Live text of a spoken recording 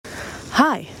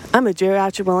Hi, I'm a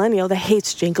geriatric millennial that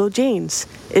hates Jinko jeans,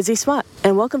 Izzy Smut,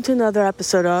 and welcome to another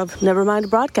episode of Nevermind the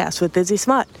Broadcast with Izzy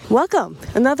Smut. Welcome!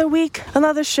 Another week,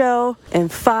 another show, and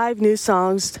 5 new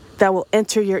songs that will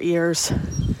enter your ears.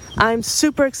 I'm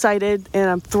super excited and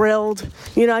I'm thrilled.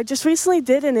 I just recently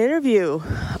did an interview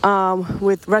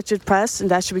with Wretched Press, and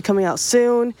that should be coming out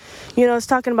soon. I was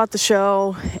talking about the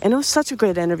show, and it was such a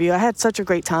great interview. I had such a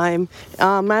great time.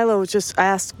 Milo just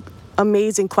asked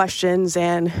amazing questions,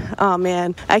 and oh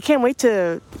man, I can't wait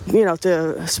to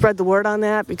spread the word on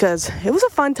that because it was a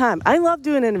fun time. I love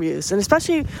doing interviews, and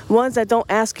especially ones that don't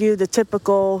ask you the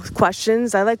typical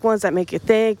questions. I like ones that make you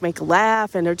think, make you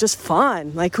laugh, and they're just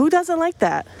fun. Like, who doesn't like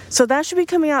that? So that should be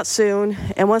coming out soon,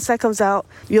 and once that comes out,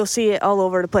 you'll see it all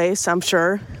over the place, I'm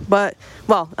sure. But,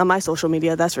 well, on my social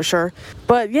media, that's for sure.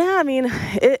 But yeah, I mean,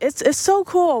 it's so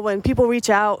cool when people reach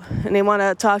out and they want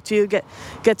to talk to you,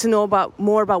 get to know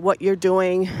more about what you're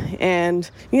doing, and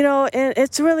and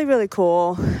it's really, really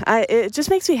cool. It just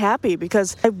makes me happy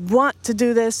because I want to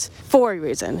do this for a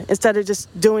reason instead of just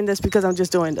doing this because I'm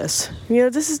just doing this.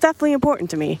 This is definitely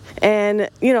important to me. And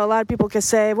a lot of people can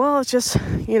say, well, it's just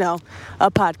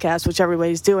a podcast, which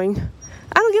everybody's doing.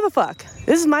 I don't give a fuck.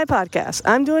 This is my podcast.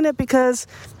 I'm doing it because,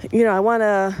 I want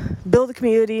to build a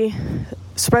community,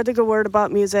 spread the good word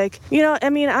about music.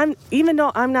 I'm even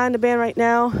though I'm not in the band right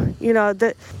now,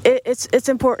 it's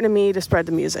important to me to spread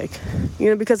the music,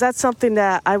 because that's something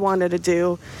that I wanted to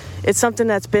do. It's something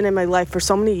that's been in my life for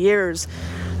so many years.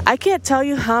 I can't tell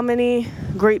you how many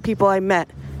great people I met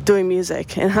doing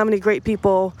music and how many great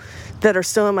people that are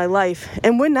still in my life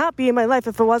and would not be in my life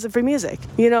if it wasn't for music.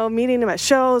 Meeting them at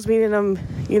shows, meeting them,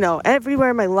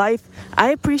 everywhere in my life. I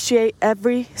appreciate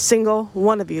every single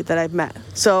one of you that I've met.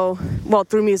 So,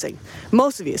 through music.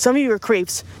 Most of you. Some of you are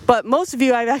creeps, but most of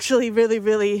you I've actually really,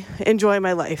 really enjoyed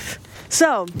my life.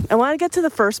 So, I want to get to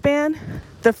the first band.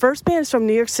 The first band is from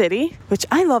New York City, which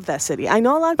I love that city. I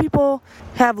know a lot of people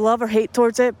have love or hate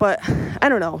towards it, but I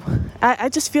don't know. I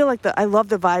just feel like I love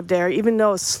the vibe there, even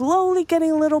though it's slowly getting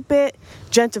a little bit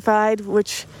gentrified,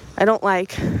 which I don't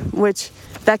like, which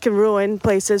that can ruin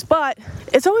places, but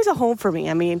it's always a home for me.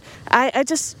 I mean, I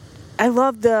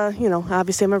love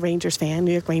obviously I'm a Rangers fan.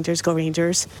 New York Rangers, go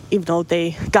Rangers, even though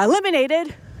they got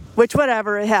eliminated, which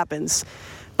whatever, it happens.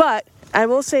 But I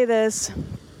will say this.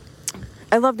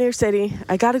 I love New York City.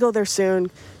 I got to go there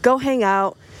soon. Go hang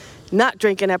out, not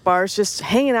drinking at bars, just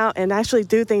hanging out and actually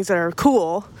do things that are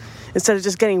cool instead of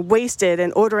just getting wasted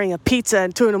and ordering a pizza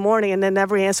at 2 a.m. and then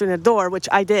never answering the door, which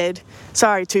I did.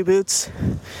 Sorry, Two Boots.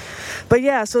 But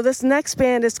yeah, so this the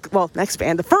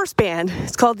first band,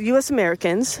 it's called the U.S.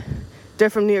 Americans. They're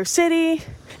from New York City,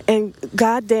 and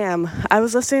goddamn, I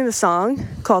was listening to a song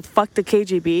called Fuck the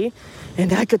KGB, and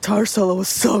that guitar solo was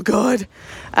so good.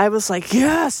 I was like,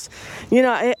 yes!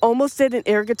 I almost did an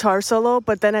air guitar solo,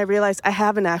 but then I realized I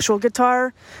have an actual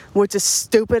guitar, which is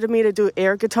stupid of me to do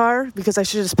air guitar, because I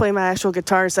should just play my actual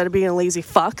guitar instead of being a lazy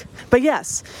fuck. But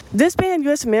yes, this band,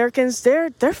 U.S. Americans, they're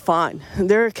fun.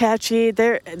 They're catchy.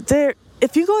 They're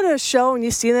if you go to a show and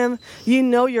you see them,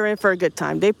 you're in for a good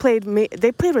time. They played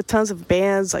with tons of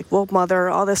bands like Wolf Mother,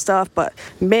 all this stuff. But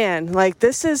man,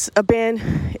 this is a band.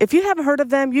 If you haven't heard of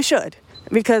them, you should,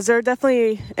 because they're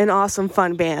definitely an awesome,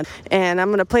 fun band. And I'm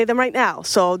gonna play them right now.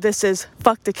 So this is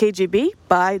 "Fuck the KGB"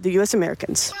 by the U.S.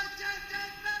 Americans.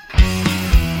 Yeah.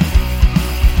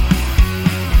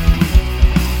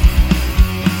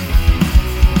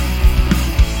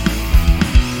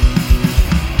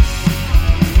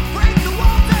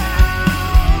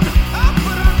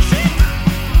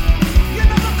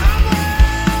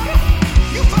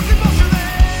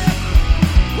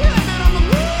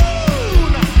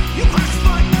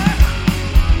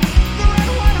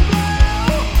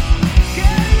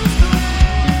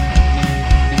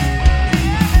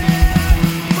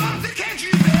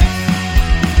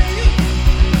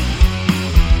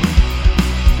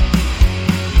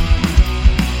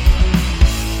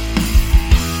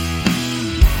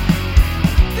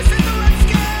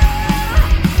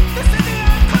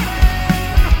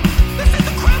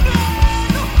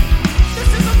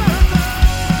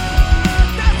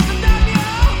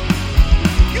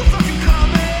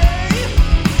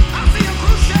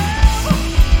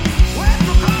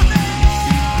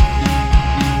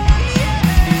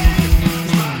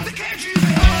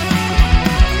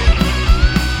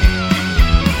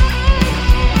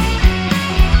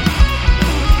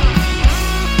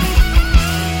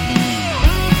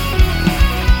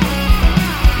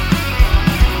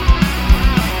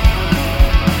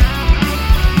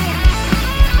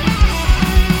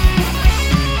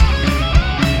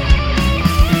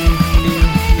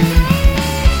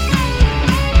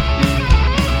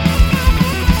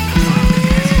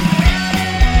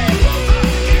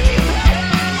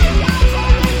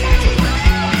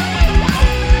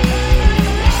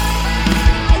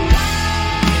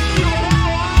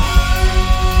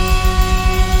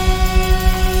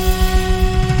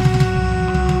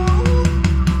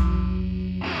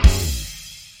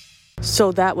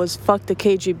 So that was Fuck the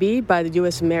KGB by the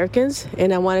US Americans,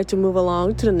 and I wanted to move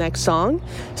along to the next song.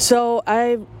 So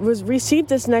I received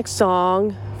this next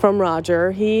song from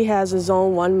Roger. He has his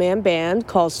own one-man band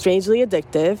called Strangely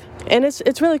Addictive, and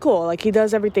it's really cool. Like, he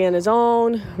does everything on his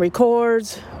own,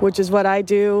 records, which is what I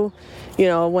do,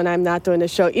 when I'm not doing the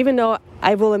show. Even though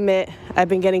I will admit I've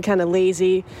been getting kind of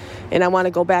lazy, and I want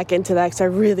to go back into that because I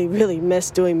really, really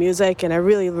miss doing music, and I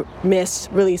really miss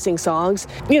releasing songs.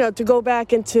 To go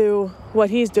back into what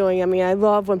he's doing, I mean, I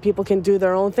love when people can do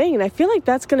their own thing, and I feel like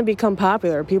that's going to become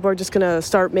popular. People are just going to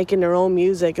start making their own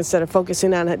music instead of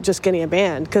focusing on just getting a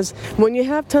band. Because when you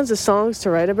have tons of songs to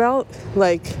write about,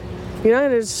 like, you're not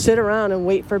going to just sit around and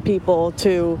wait for people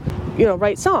to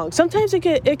write songs. Sometimes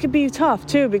it could be tough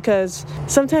too, because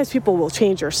sometimes people will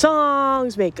change your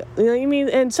songs,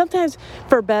 and sometimes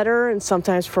for better and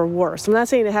sometimes for worse. I'm not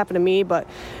saying it happened to me, but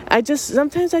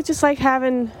sometimes I just like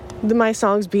having my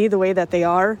songs be the way that they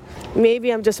are.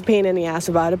 Maybe I'm just a pain in the ass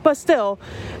about it, but still,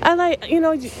 I like,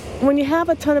 when you have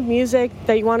a ton of music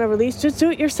that you want to release, just do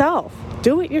it yourself.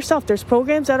 Do it yourself. There's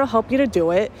programs that'll help you to do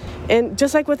it. And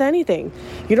just like with anything,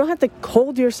 you don't have to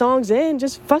hold your songs in,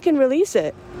 just fucking release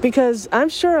it. Because I'm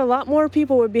sure a lot more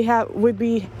people would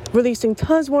be releasing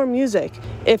tons more music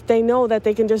if they know that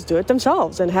they can just do it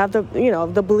themselves and have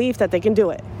the belief that they can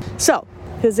do it. So,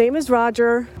 his name is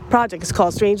Roger. Project is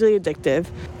called Strangely Addictive,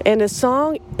 and his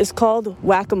song is called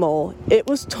Whack-A-Mole. It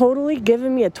was totally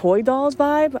giving me a Toy Dolls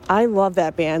vibe. I love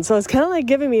that band, so it's kind of like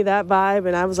giving me that vibe,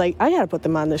 and I was like, I gotta put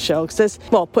them on the show,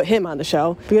 put him on the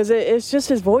show, because it's just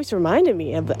his voice reminded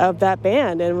me of that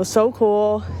band, and it was so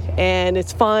cool, and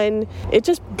it's fun. It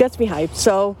just gets me hyped.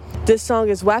 So this song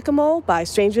is Whack-A-Mole by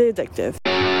Strangely Addictive.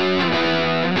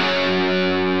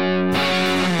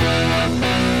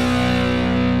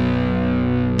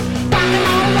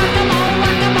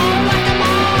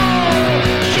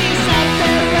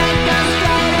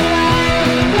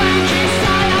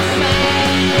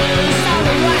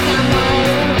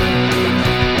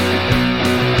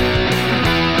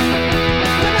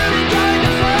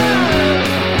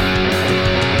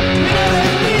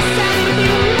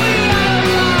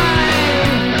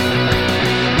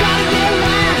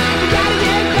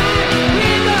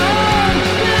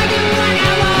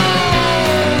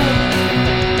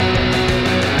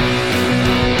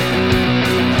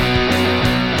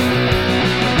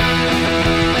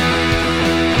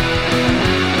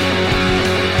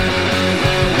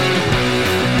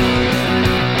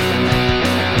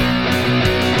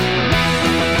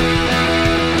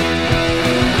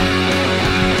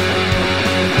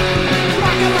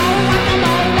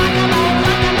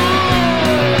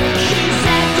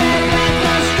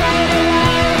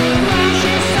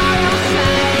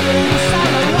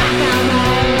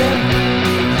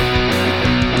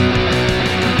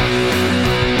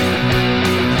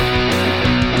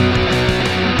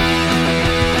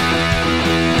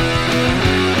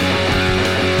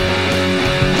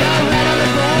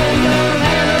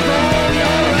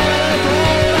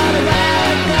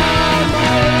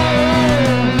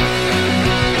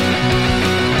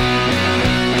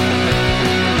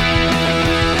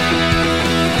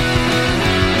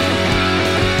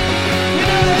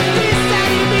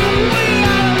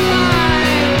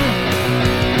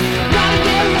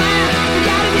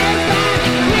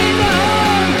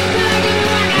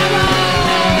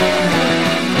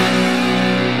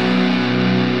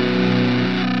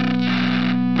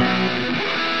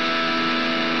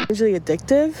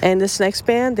 Addictive, and this next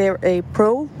band, they're a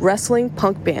pro wrestling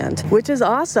punk band, which is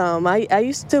awesome. I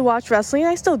used to watch wrestling.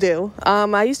 I still do.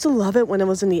 I used to love it when it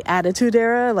was in the Attitude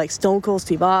Era, like Stone Cold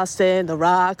Steve Austin, The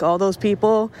Rock, all those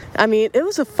people. I mean, it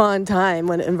was a fun time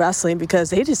when in wrestling, because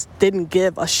they just didn't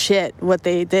give a shit what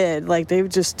they did. Like, they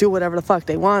would just do whatever the fuck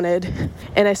they wanted,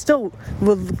 and I still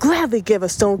would gladly give a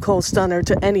Stone Cold Stunner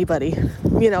to anybody,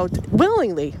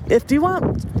 willingly. If you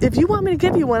want me to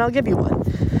give you one, I'll give you one.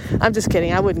 I'm just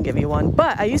kidding. I wouldn't give you one.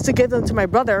 But I used to give them to my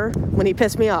brother when he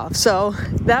pissed me off. So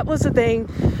that was the thing.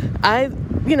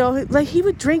 He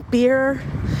would drink beer.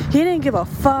 He didn't give a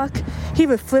fuck. He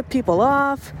would flip people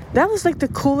off. That was like the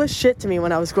coolest shit to me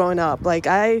when I was growing up. Like,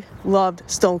 I loved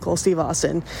Stone Cold Steve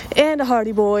Austin and the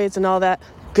Hardy Boys and all that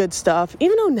good stuff.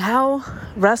 Even though now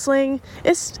wrestling,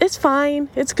 it's fine,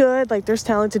 it's good, like there's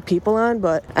talented people on,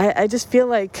 but I just feel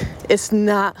like it's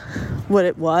not what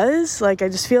it was. Like, I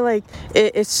just feel like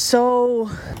it's so,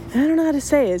 I don't know how to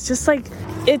say it. It's just like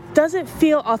it doesn't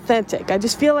feel authentic. I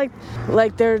just feel like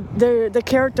the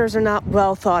characters are not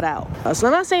well thought out. So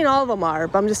I'm not saying all of them are,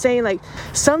 but I'm just saying like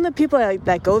some of the people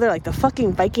that go there, like the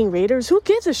fucking Viking Raiders, who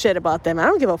gives a shit about them? I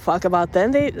don't give a fuck about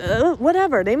them. They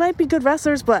whatever. They might be good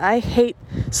wrestlers, but I hate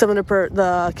some of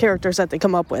the characters that they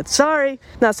come up with. Sorry,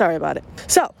 not sorry about it.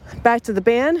 So back to the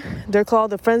band. They're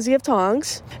called the Frenzy of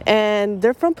Tongs, and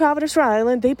they're from Providence, Rhode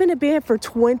Island. They've been a band for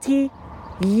 20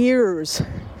 years.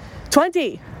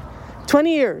 20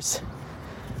 years.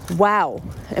 Wow.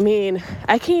 I mean,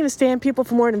 I can't even stand people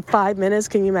for more than 5 minutes.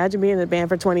 Can you imagine being in a band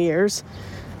for 20 years?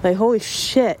 Like, holy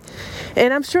shit.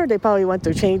 And I'm sure they probably went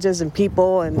through changes in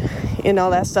people and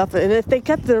all that stuff. And if they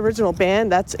kept the original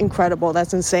band, that's incredible.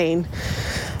 That's insane.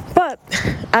 But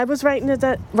I was writing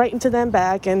to them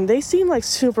back, and they seem like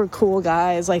super cool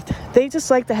guys. Like, they just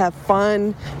like to have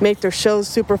fun, make their shows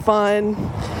super fun.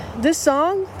 This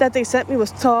song that they sent me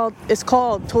it's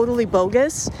called Totally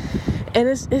Bogus. And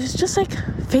it's just like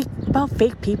about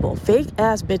fake people, fake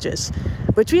ass bitches,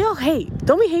 which we all hate.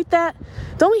 Don't we hate that?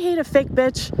 Don't we hate a fake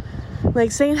bitch?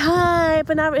 Like saying hi,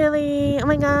 but not really. Oh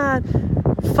my God.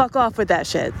 Fuck off with that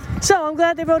shit. So I'm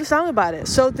glad they wrote a song about it.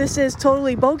 So this is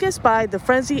Totally Bogus by the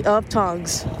Frenzy of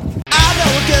Tongs. I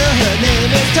know a girl, her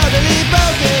name is Totally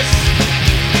Bogus,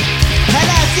 and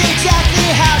that's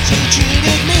exactly how she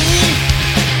treated me.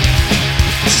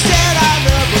 She said I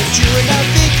love what you and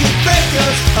nothing could break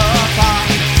us apart.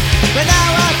 But now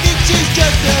I think she's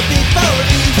just a big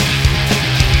phony,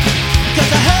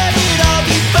 'cause I heard it all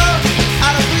before.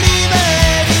 I don't believe her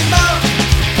anymore.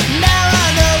 Now I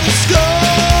know the score.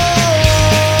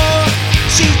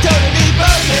 She's totally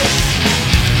bogus.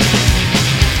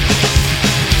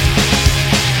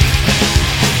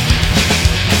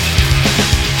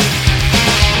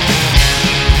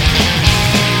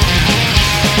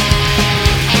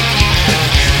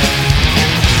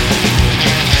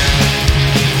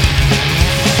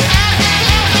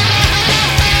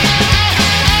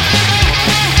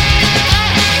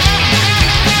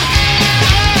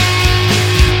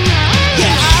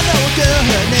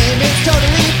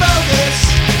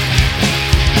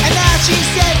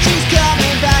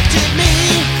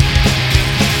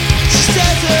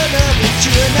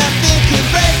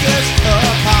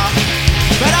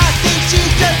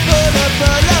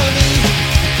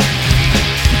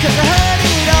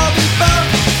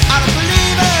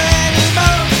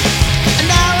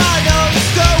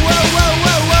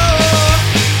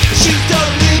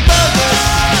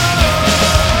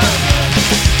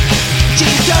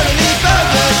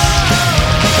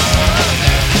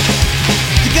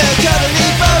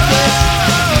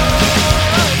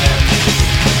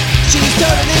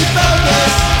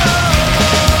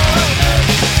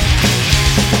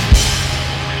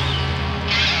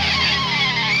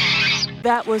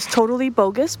 That was Totally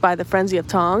Bogus by the Frenzy of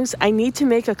Tongs. I need to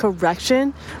make a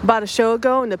correction. About a show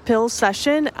ago in the Pills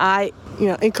session, I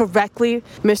incorrectly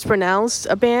mispronounced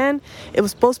a band. It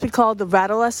was supposed to be called the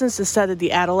Rattlescents instead of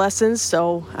the Adolescents,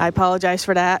 so I apologize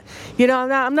for that.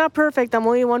 I'm not perfect. I'm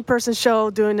only a one-person show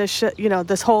doing this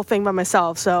this whole thing by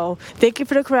myself. So thank you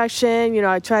for the correction.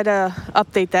 I try to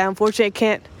update that. Unfortunately, I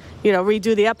can't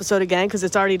redo the episode again because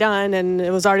it's already done and it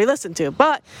was already listened to.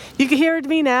 But you can hear it to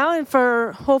me now, and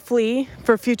hopefully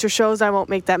for future shows I won't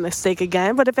make that mistake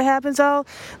again. But if it happens, I'll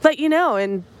let you know.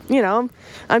 And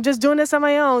I'm just doing this on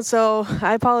my own, so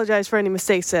I apologize for any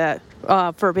mistakes that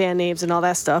for band names and all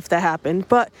that stuff that happened.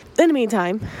 But in the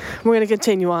meantime, we're going to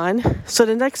continue on. So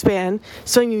the next band,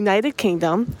 United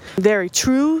Kingdom, they're a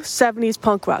true 70s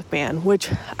punk rock band,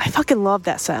 which I fucking love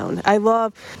that sound. I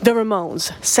love the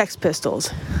Ramones, Sex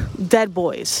Pistols, Dead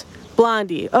Boys,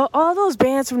 Blondie, all those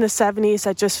bands from the 70s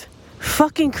that just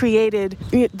fucking created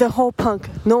the whole punk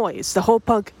noise, the whole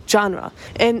punk genre.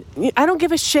 And I don't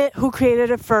give a shit who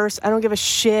created it first. I don't give a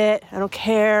shit. I don't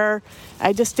care.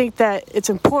 I just think that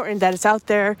it's important that it's out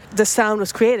there. The sound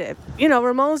was created.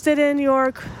 Ramones did it in New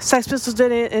York. Sex Pistols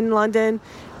did it in London.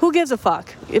 Who gives a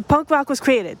fuck? Punk rock was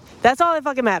created. That's all that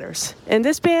fucking matters. And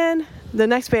this band, the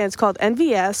next band is called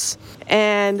NVS.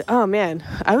 And, oh man,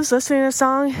 I was listening to this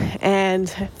song and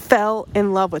fell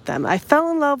in love with them. I fell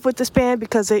in love with this band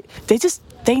because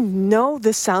they know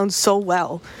this sound so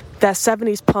well. That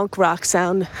 70s punk rock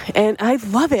sound, and I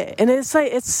love it. And it's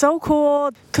so cool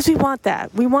because we want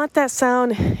that. We want that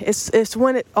sound. It's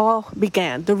when it all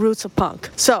began, the roots of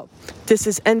punk. So this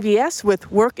is NVS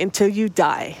with Work Until You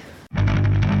Die.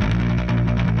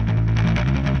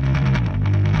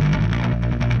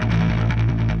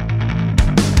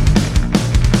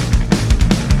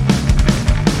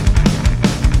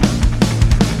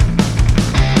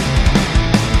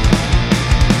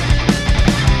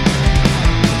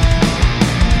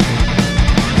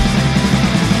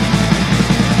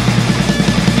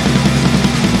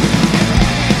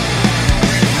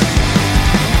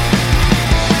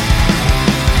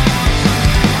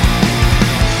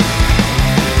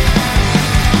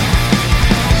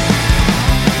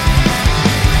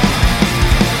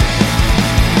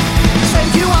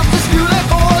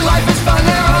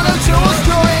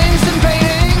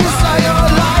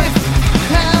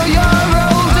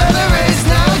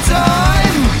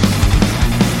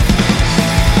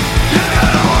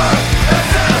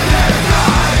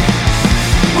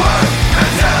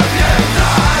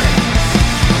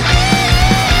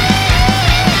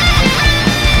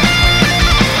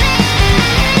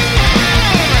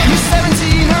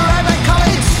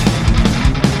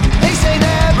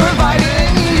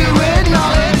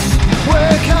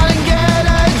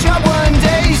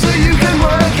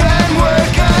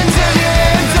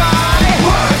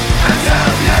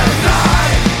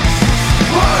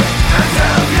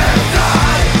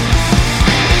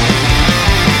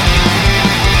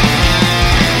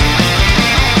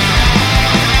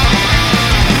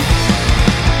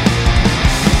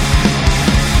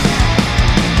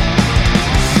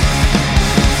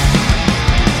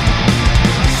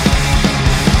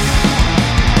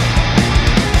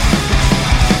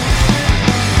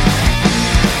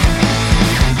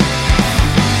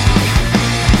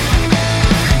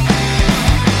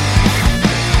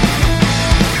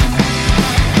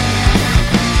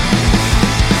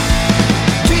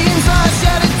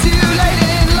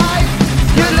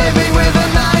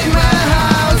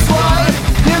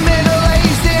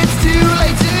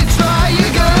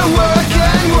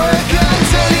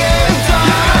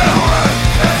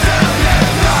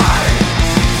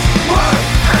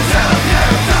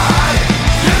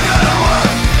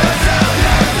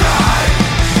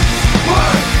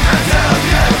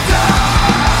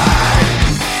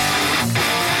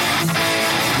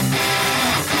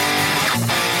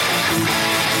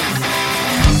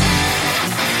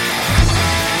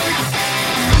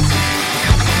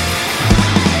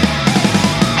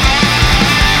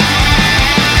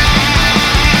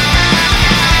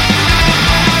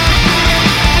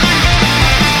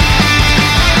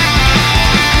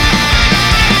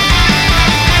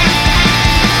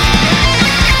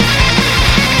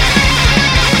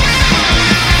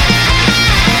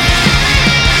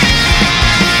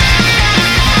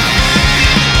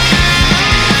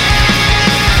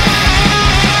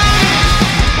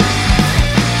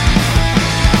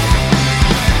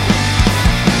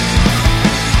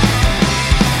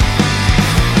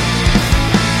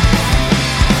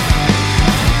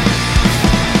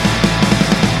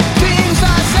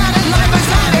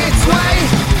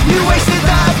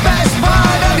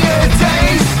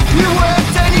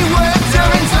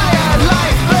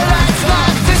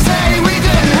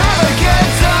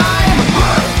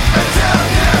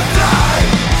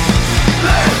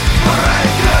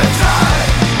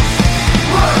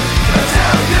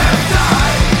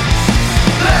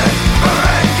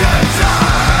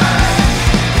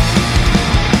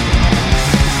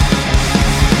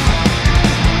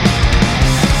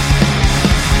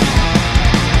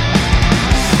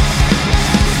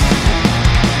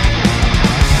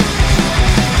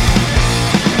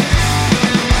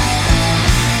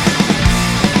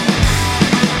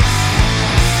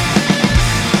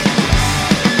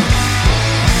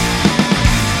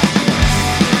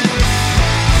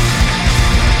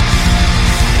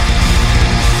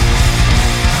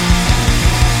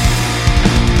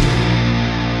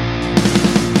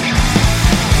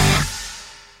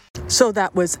 So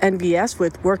that was NVS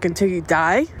with Work Until You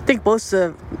Die. I think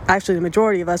the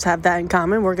majority of us have that in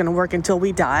common. We're going to work until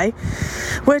we die.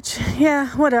 Which, yeah,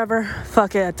 whatever.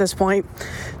 Fuck it at this point.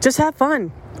 Just have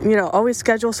fun. Always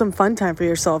schedule some fun time for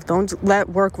yourself. Don't let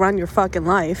work run your fucking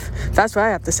life. That's what I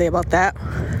have to say about that.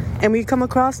 And we come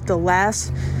across the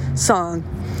last song.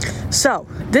 So,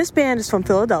 this band is from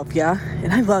Philadelphia,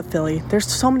 and I love Philly. There's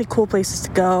so many cool places to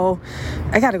go.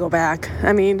 I gotta go back.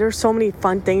 I mean, there's so many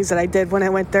fun things that I did when I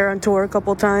went there on tour a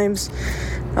couple times.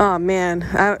 Oh, man.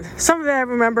 Some of it I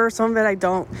remember, some of it I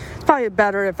don't. It's probably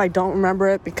better if I don't remember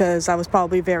it because I was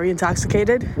probably very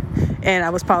intoxicated, and I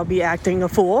was probably acting a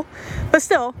fool. But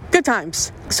still, good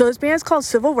times. So this band's called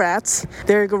Civil Rats.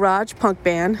 They're a garage punk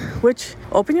band, which,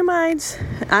 open your minds,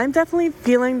 I'm definitely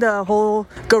feeling the whole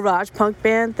garage punk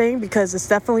band thing because it's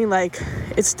definitely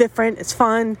it's different, it's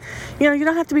fun. You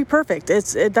don't have to be perfect.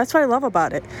 That's what I love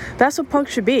about it. That's what punk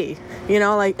should be.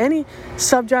 Any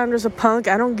subgenres of punk,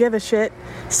 I don't give a shit.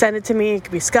 Send it to me. It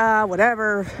could be ska,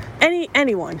 whatever.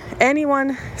 Anyone,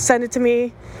 send it to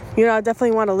me. I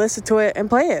definitely want to listen to it and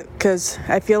play it because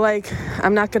I feel like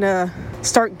I'm not going to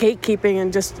start gatekeeping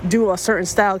and just do a certain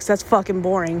style because that's fucking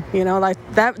boring.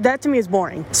 That to me is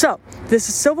boring. So this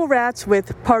is Civil Rats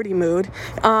with Party Mood.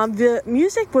 The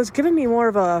music was giving me more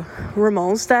of a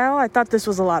Ramones style. I thought this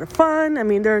was a lot of fun. I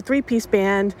mean, they're a 3-piece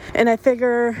band, and I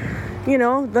figure,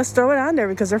 let's throw it on there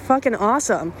because they're fucking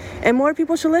awesome, and more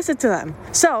people should listen to them.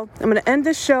 So I'm going to end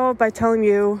this show by telling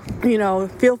you,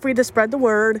 feel free to spread the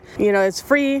word. It's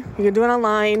free. You can do it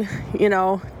online.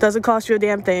 Doesn't cost you a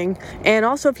damn thing. And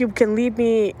also, if you can leave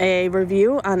me a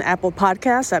review on Apple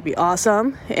Podcasts, that'd be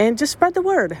awesome. And just spread the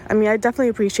word. I mean, I definitely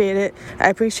appreciate it. I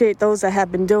appreciate those that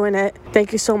have been doing it.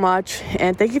 Thank you so much.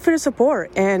 And thank you for the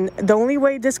support. And the only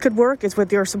way this could work is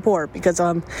with your support because,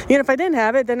 if I didn't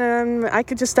have it, then I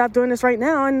could just stop doing this right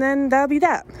now and then that'll be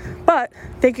that. But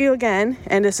thank you again.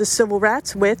 And this is Civil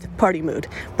Rats with Party Mood.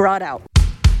 Brought out.